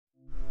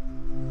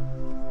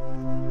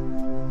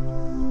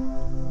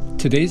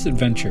Today's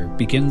adventure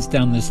begins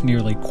down this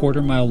nearly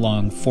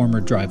quarter-mile-long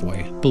former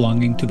driveway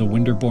belonging to the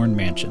Winderbourne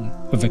Mansion,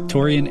 a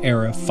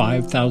Victorian-era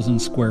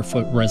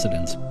 5,000-square-foot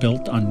residence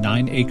built on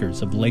 9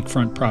 acres of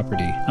lakefront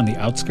property on the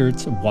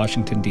outskirts of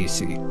Washington,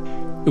 D.C.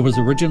 It was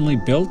originally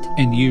built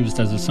and used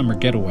as a summer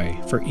getaway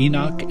for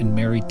Enoch and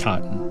Mary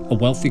Totten, a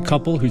wealthy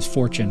couple whose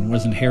fortune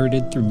was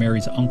inherited through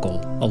Mary's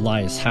uncle,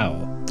 Elias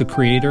Howe, the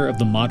creator of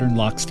the modern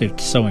lock-stitch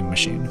sewing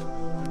machine.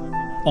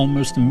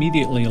 Almost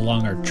immediately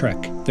along our trek,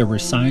 there were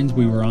signs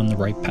we were on the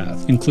right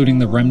path, including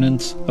the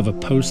remnants of a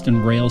post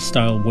and rail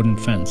style wooden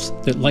fence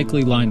that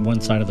likely lined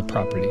one side of the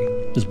property,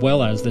 as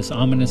well as this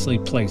ominously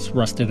placed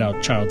rusted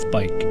out child's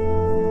bike.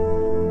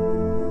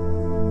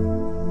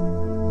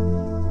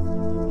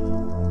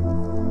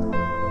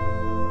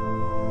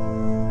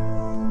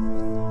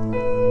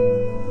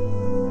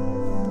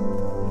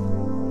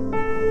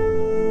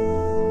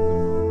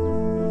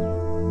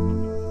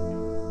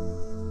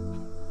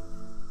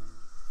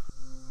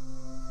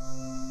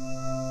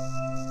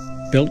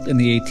 Built in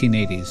the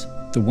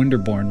 1880s, the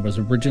Winderbourne was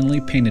originally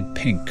painted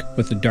pink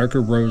with a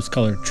darker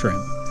rose-colored trim.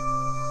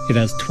 It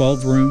has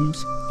 12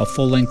 rooms, a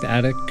full-length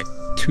attic,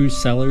 2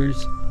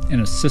 cellars,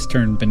 and a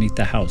cistern beneath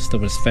the house that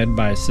was fed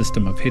by a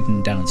system of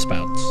hidden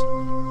downspouts.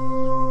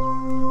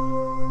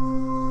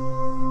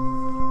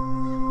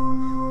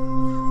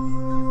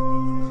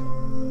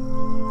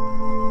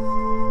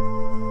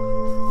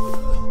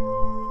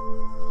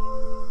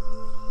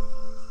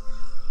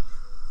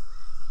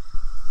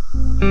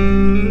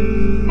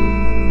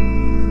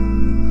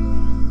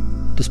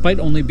 Despite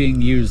only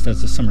being used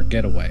as a summer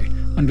getaway,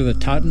 under the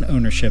Totten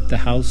ownership the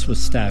house was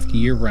staffed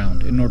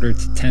year-round in order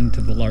to tend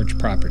to the large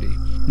property,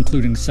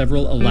 including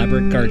several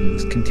elaborate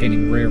gardens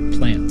containing rare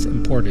plants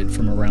imported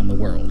from around the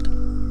world.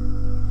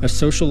 As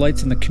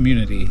socialites in the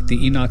community,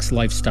 the Enoch's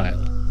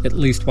lifestyle, at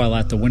least while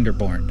at the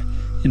Winderbourne,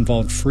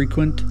 involved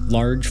frequent,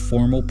 large,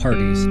 formal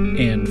parties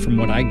and, from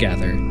what I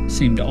gather,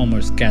 seemed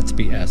almost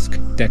Gatsby-esque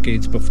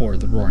decades before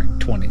the Roaring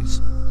 '20s.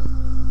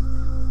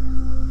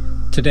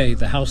 Today,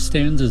 the house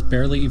stands as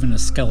barely even a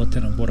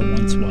skeleton of what it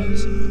once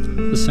was.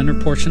 The center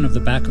portion of the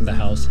back of the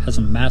house has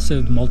a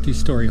massive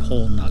multi-story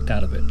hole knocked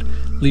out of it,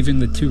 leaving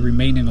the 2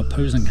 remaining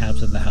opposing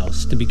halves of the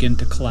house to begin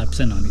to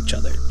collapse in on each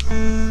other.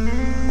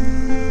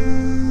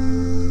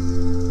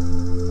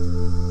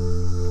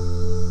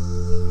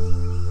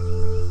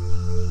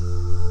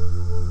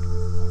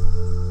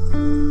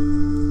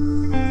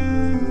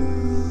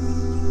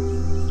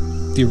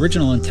 The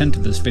original intent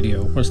of this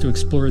video was to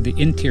explore the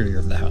interior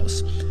of the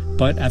house,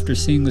 but after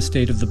seeing the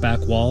state of the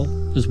back wall,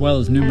 as well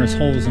as numerous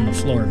holes in the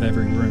floor of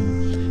every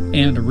room,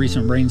 and a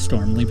recent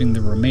rainstorm leaving the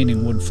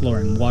remaining wood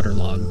flooring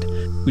waterlogged,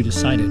 we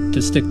decided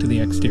to stick to the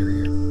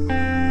exterior.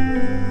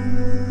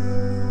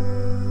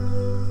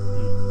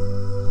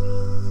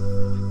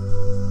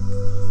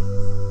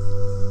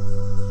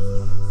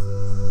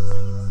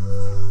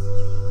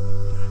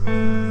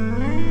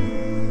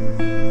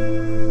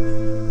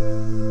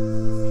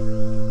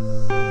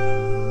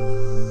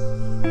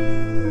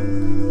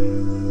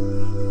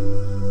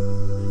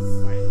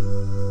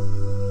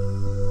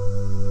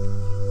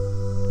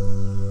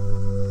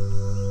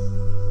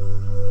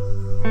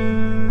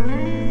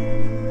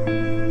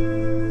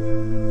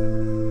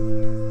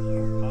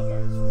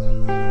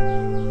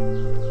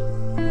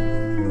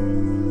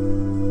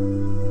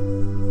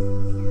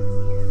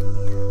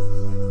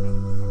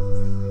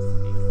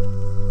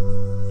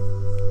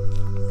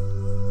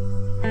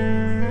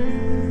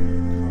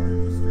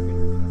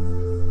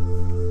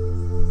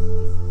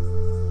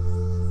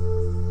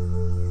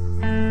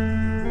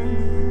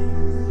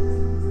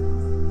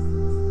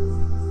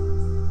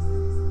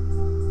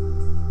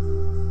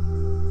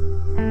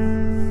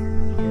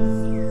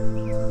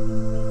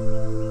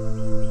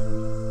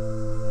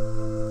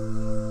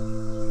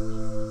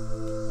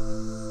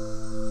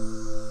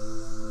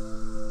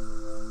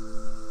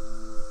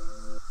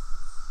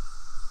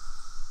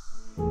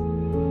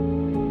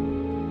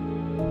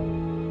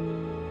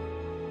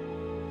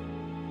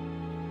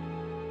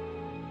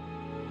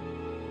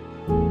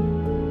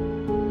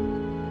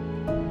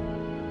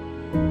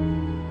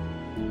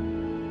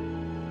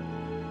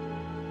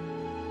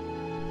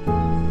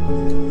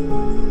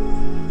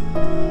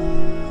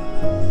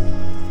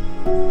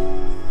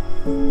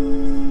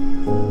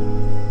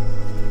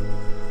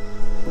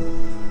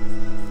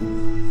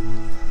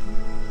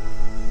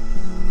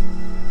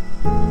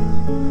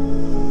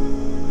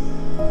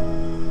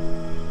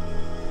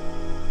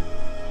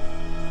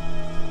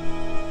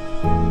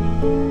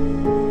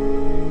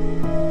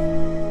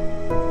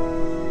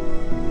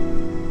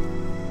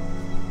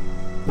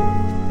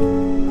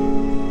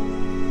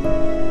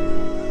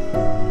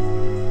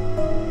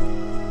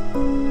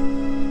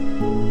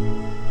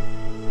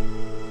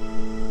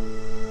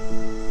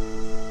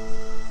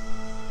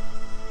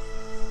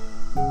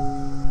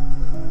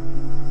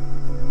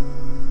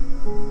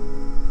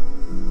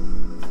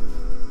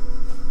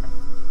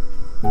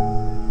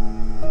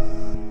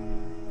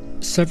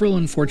 Several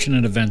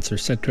unfortunate events are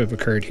said to have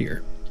occurred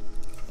here.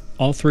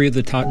 All 3 of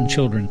the Totten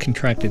children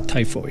contracted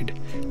typhoid,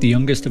 the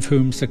youngest of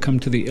whom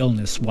succumbed to the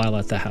illness while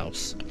at the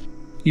house.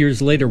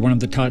 Years later, one of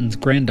the Totten's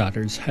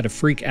granddaughters had a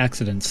freak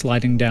accident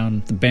sliding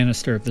down the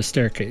banister of the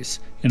staircase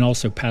and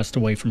also passed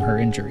away from her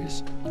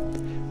injuries.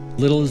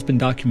 Little has been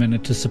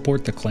documented to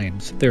support the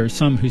claims. There are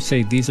some who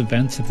say these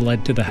events have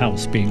led to the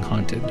house being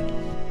haunted.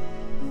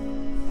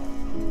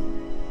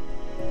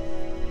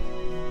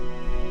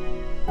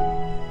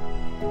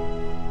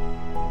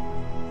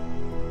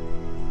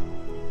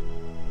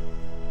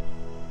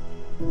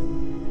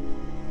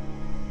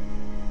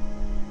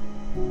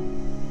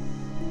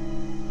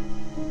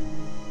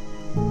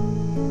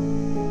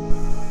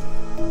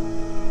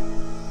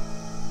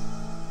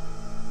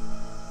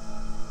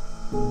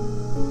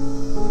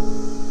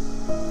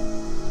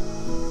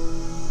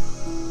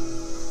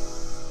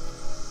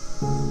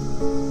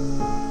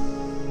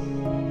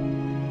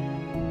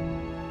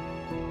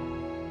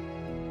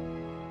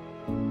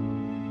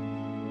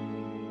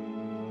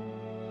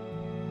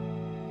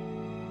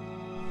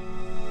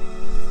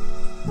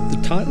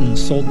 The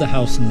Tottens sold the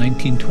house in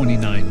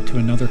 1929 to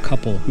another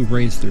couple who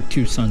raised their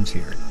 2 sons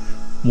here,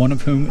 one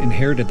of whom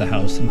inherited the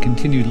house and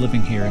continued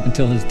living here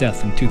until his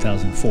death in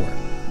 2004.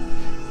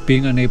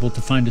 Being unable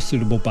to find a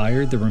suitable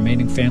buyer, the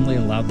remaining family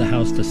allowed the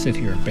house to sit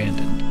here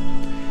abandoned.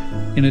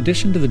 In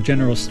addition to the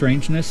general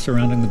strangeness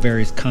surrounding the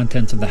various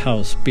contents of the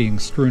house being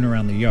strewn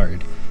around the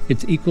yard,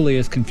 it's equally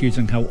as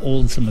confusing how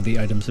old some of the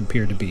items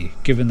appear to be,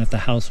 given that the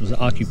house was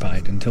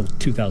occupied until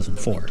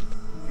 2004.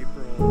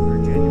 April or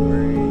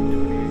January 1960.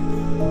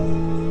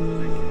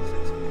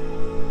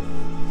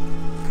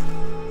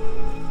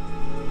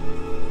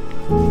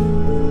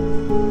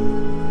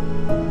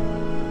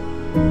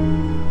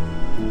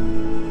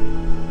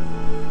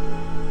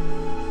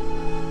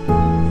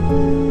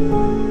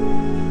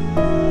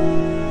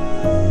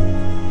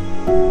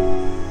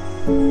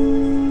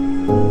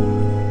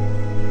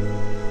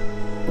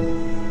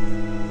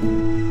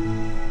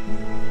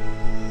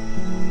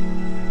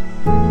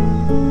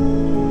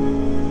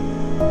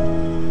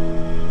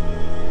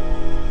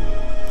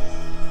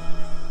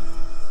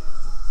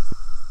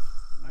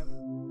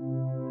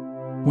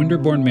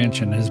 Winderbourne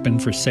Mansion has been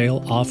for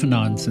sale off and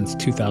on since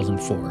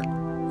 2004,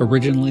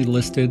 originally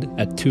listed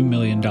at $2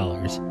 million,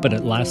 but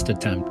at last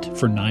attempt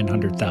for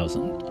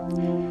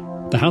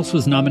 $900,000. The house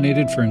was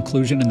nominated for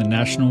inclusion in the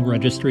National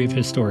Registry of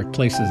Historic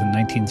Places in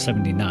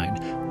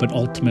 1979, but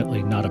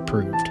ultimately not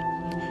approved.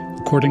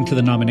 According to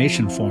the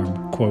nomination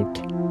form,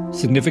 quote,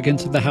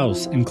 "Significance of the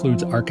house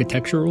includes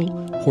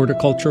architectural,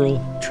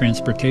 horticultural,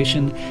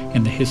 transportation,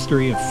 and the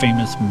history of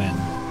famous men.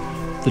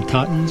 The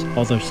Tottens,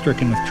 although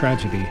stricken with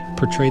tragedy,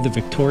 portray the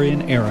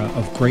Victorian era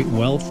of great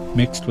wealth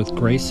mixed with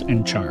grace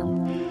and charm.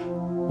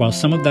 While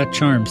some of that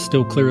charm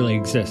still clearly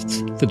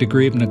exists, the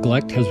degree of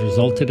neglect has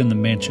resulted in the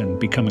mansion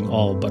becoming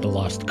all but a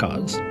lost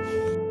cause."